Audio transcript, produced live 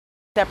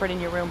separate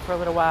in your room for a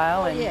little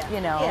while, and yeah,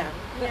 you know.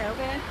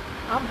 Yeah.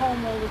 I'm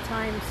home all the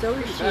time, so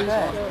is she.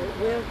 So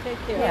we'll take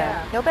care of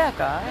Yeah, he'll back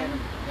off.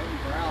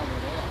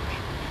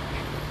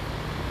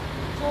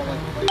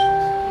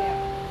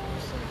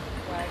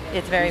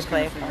 It's very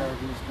playful.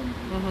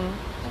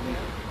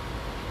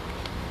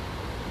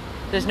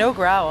 There's no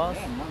growls,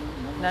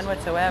 none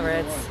whatsoever.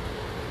 It's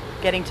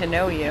getting to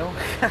know you.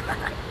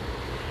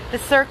 The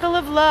circle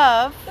of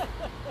love.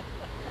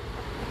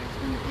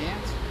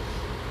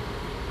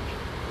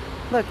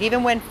 Look,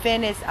 even when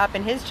Finn is up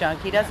in his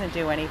junk, he doesn't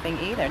do anything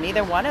either.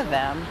 Neither one of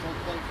them.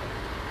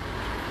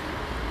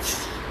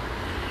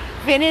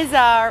 Finn is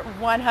our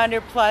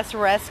 100 plus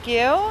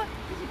rescue.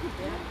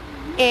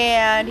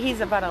 And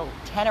he's about a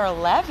 10 or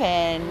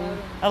 11.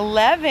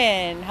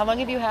 11. How long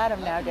have you had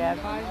him now, Deb?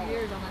 5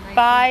 years.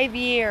 5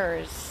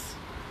 years.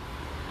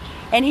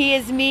 And he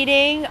is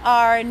meeting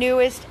our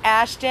newest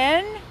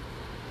Ashton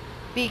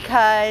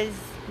because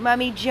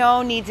Mommy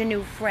Joan needs a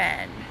new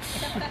friend.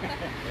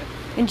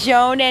 And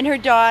Joan and her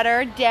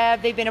daughter,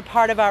 Deb, they've been a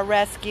part of our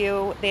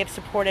rescue. They have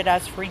supported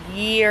us for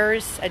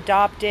years,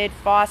 adopted,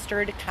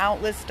 fostered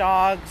countless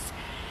dogs.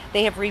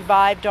 They have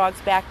revived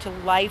dogs back to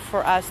life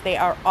for us. They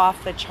are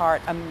off the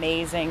chart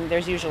amazing.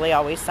 There's usually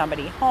always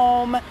somebody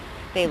home.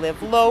 They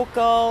live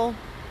local.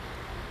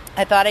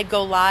 I thought I'd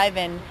go live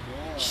and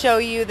show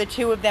you the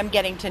two of them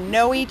getting to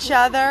know each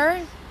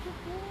other.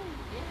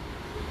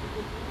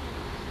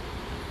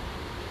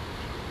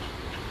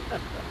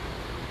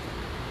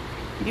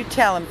 You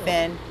tell him,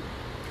 Finn.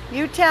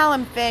 You tell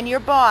him, Finn. Your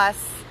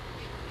boss.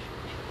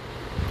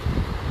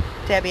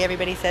 Debbie,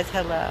 everybody says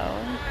hello.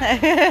 Look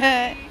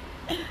at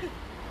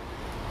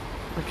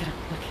him.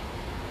 Look.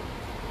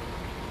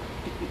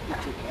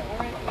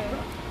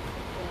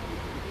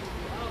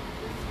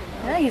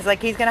 Yeah, he's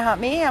like, he's going to hump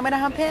me. I'm going to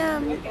hump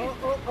him.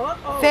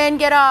 Finn,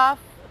 get off.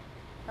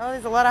 Oh,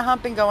 there's a lot of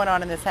humping going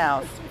on in this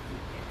house.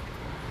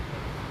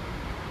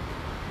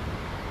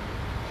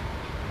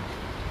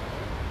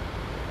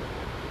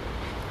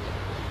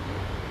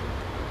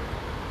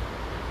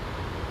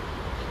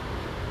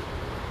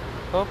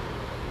 Oh.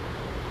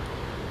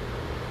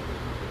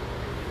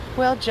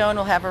 Well, Joan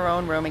will have her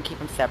own room and keep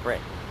them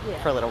separate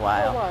for a little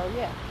while.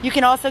 You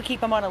can also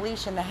keep them on a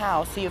leash in the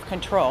house so you have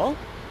control.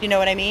 You know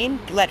what I mean?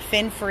 Let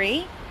Finn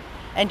free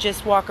and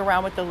just walk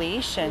around with the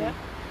leash and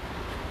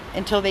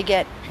until they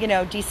get, you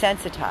know,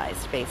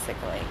 desensitized,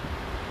 basically.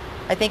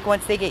 I think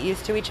once they get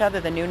used to each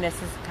other, the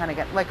newness is kind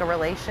of like a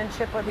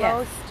relationship with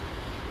most.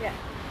 Yeah.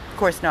 Of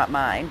course, not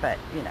mine, but,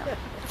 you know.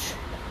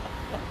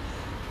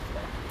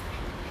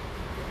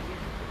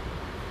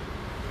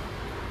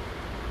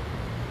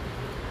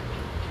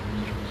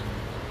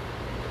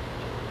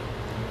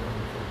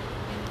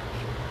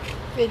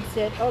 Finn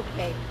said,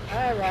 okay,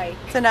 all right.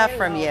 It's enough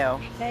from you.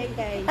 Say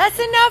hey. That's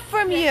enough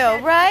from you,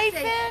 right,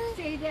 say, Finn?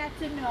 Say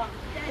that's enough.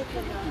 That's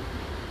enough.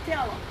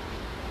 Tell him.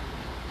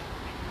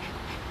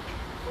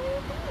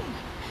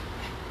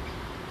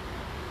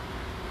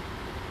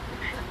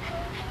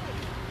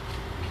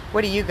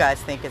 What do you guys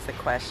think is the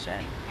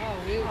question? Oh,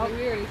 we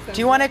already said.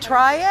 Do you want to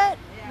try it?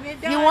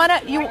 Yeah. You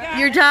want to?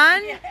 You're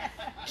done?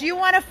 Do you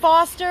want to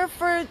foster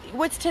for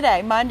what's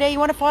today? Monday? You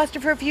want to foster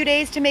for a few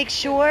days to make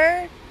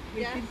sure?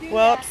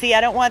 Well, see,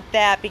 I don't want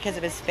that because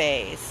of his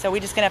face. So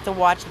we're just going to have to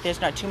watch that there's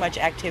not too much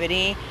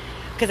activity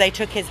because I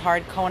took his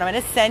hard cone. I'm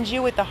going to send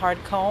you with the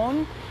hard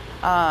cone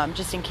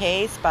just in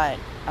case. But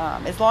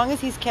as long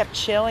as he's kept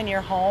chill in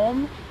your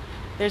home,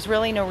 there's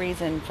really no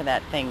reason for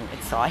that thing.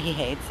 He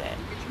hates it.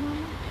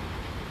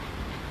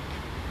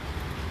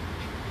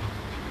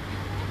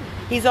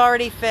 He's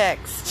already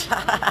fixed.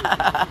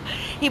 But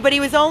he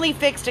was only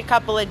fixed a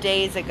couple of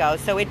days ago.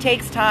 So it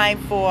takes time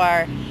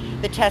for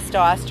the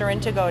testosterone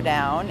to go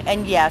down.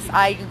 And yes,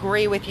 I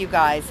agree with you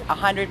guys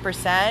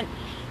 100%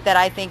 that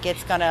I think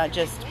it's gonna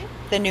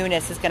the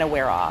newness is gonna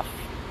wear off.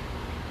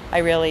 I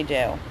really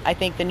do. I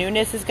think the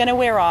newness is gonna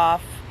wear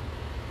off.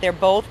 They're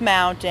both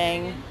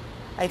mounting.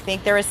 I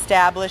think they're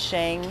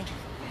establishing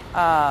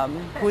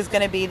who's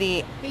gonna be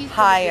the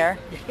higher.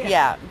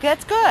 Yeah,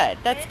 that's good.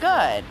 That's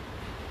good.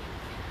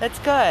 That's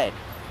good.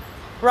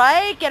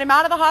 Right? Get him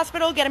out of the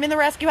hospital, get him in the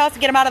rescue house,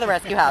 and get him out of the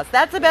rescue house.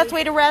 That's the best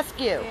way to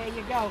rescue. There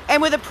you go.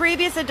 And with a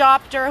previous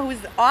adopter who's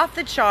off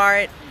the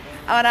chart,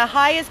 on a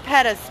highest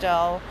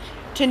pedestal,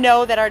 to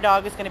know that our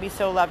dog is going to be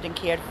so loved and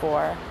cared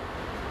for.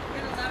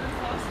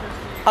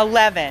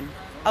 11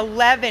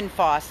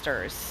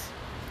 fosters.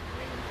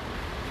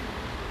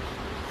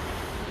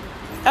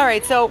 All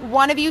right, so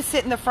one of you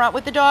sit in the front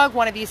with the dog,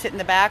 one of you sit in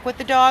the back with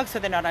the dog, so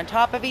they're not on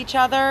top of each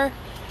other.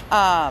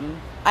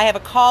 I have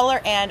a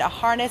collar and a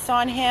harness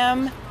on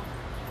him.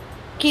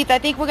 Keith, I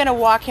think we're going to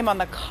walk him on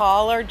the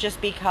collar just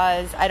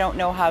because I don't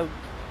know how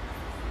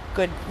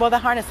good. Well, the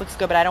harness looks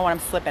good, but I don't want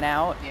him slipping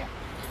out. Yeah.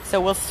 So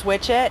we'll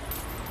switch it.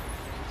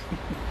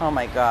 Oh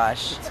my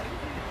gosh.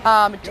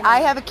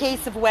 I have a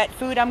case of wet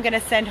food I'm going to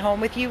send home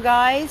with you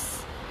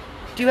guys.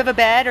 Do you have a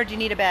bed or do you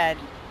need a bed?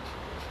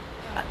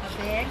 A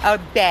bed? A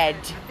bed.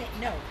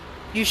 No.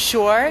 You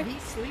sure? He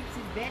sleeps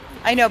in bed.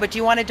 I know, but do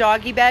you want a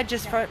doggy bed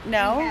just for...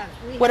 No?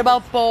 We What have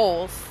about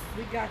bowls?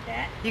 We got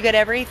that. You got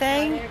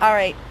everything? All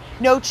right.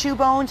 No chew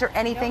bones or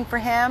anything for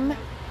him?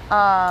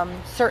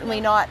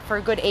 Certainly not for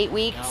a good 8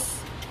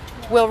 weeks.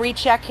 We'll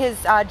recheck his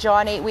jaw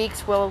in 8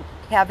 weeks. We'll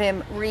have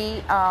him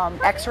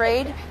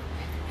x-rayed.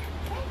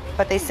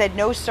 But they said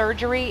no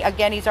surgery.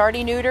 Again, he's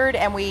already neutered,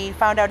 and we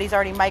found out he's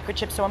already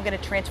microchipped, so I'm going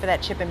to transfer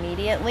that chip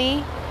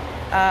immediately.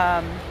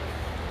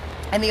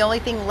 And the only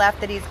thing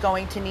left that he's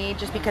going to need,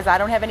 just because I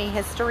don't have any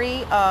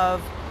history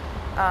of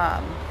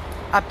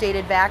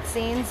updated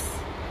vaccines,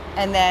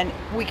 and then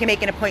we can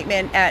make an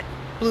appointment at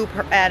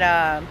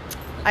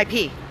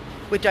IP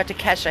with Dr.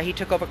 Kesha. He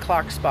took over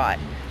Clark's spot.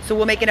 So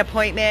we'll make an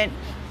appointment,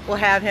 we'll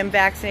have him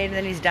vaccinated, and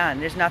then he's done.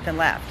 There's nothing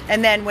left.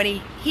 And then when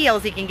he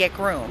heals, he can get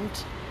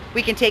groomed.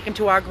 We can take him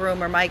to our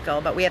groomer,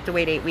 Michael, but we have to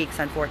wait 8 weeks,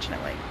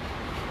 unfortunately.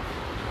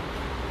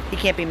 He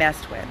can't be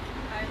messed with.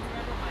 I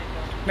remember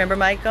Michael. Remember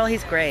Michael?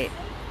 He's great.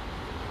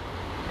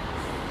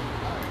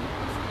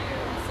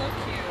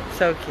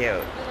 So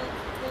cute.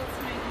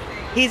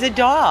 He's a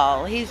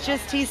doll. He's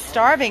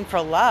starving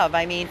for love.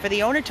 I mean, for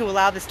the owner to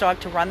allow this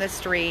dog to run the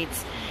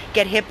streets,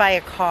 get hit by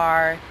a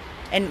car,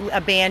 and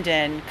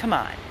abandon, come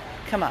on.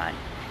 Come on.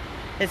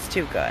 It's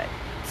too good.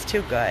 It's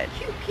too good.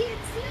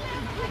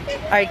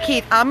 All right,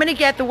 Keith, I'm going to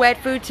get the wet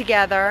food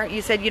together.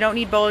 You said you don't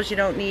need bowls, you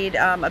don't need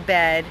a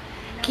bed.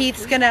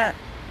 Keith's gonna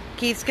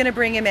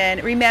bring him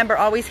in. Remember,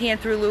 always hand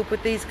through loop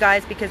with these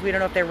guys because we don't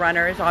know if they're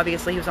runners.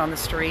 Obviously, he was on the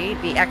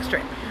street. Be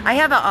extra. I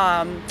have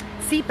a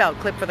seatbelt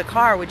clip for the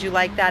car. Would you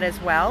like that as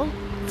well?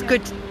 It's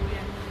good.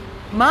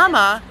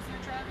 Mama.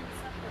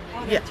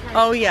 Yeah.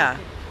 Oh yeah.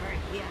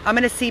 I'm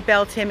gonna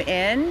seatbelt him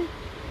in.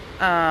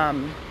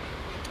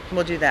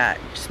 We'll do that.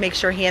 Just make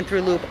sure hand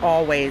through loop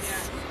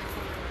always.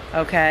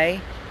 Okay.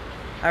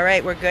 All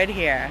right, we're good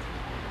here.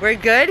 We're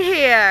good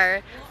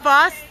here.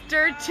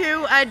 Foster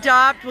to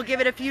adopt. We'll give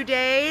it a few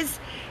days.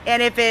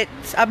 And if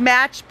it's a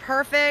match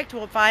perfect,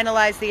 we'll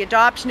finalize the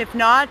adoption. If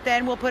not,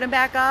 then we'll put him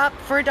back up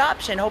for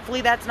adoption.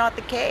 Hopefully that's not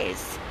the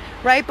case.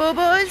 Right,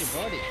 boo-boos?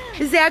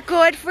 Is that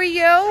good for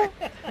you?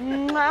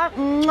 Mwah,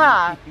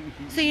 mwah.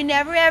 So you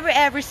never, ever,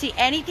 ever see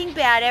anything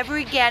bad ever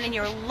again in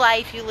your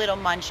life, you little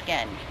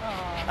munchkin.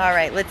 All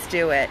right, let's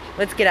do it.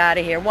 Let's get out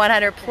of here.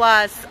 100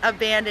 plus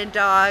abandoned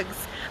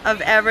dogs of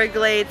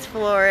Everglades,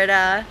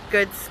 Florida.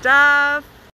 Good stuff.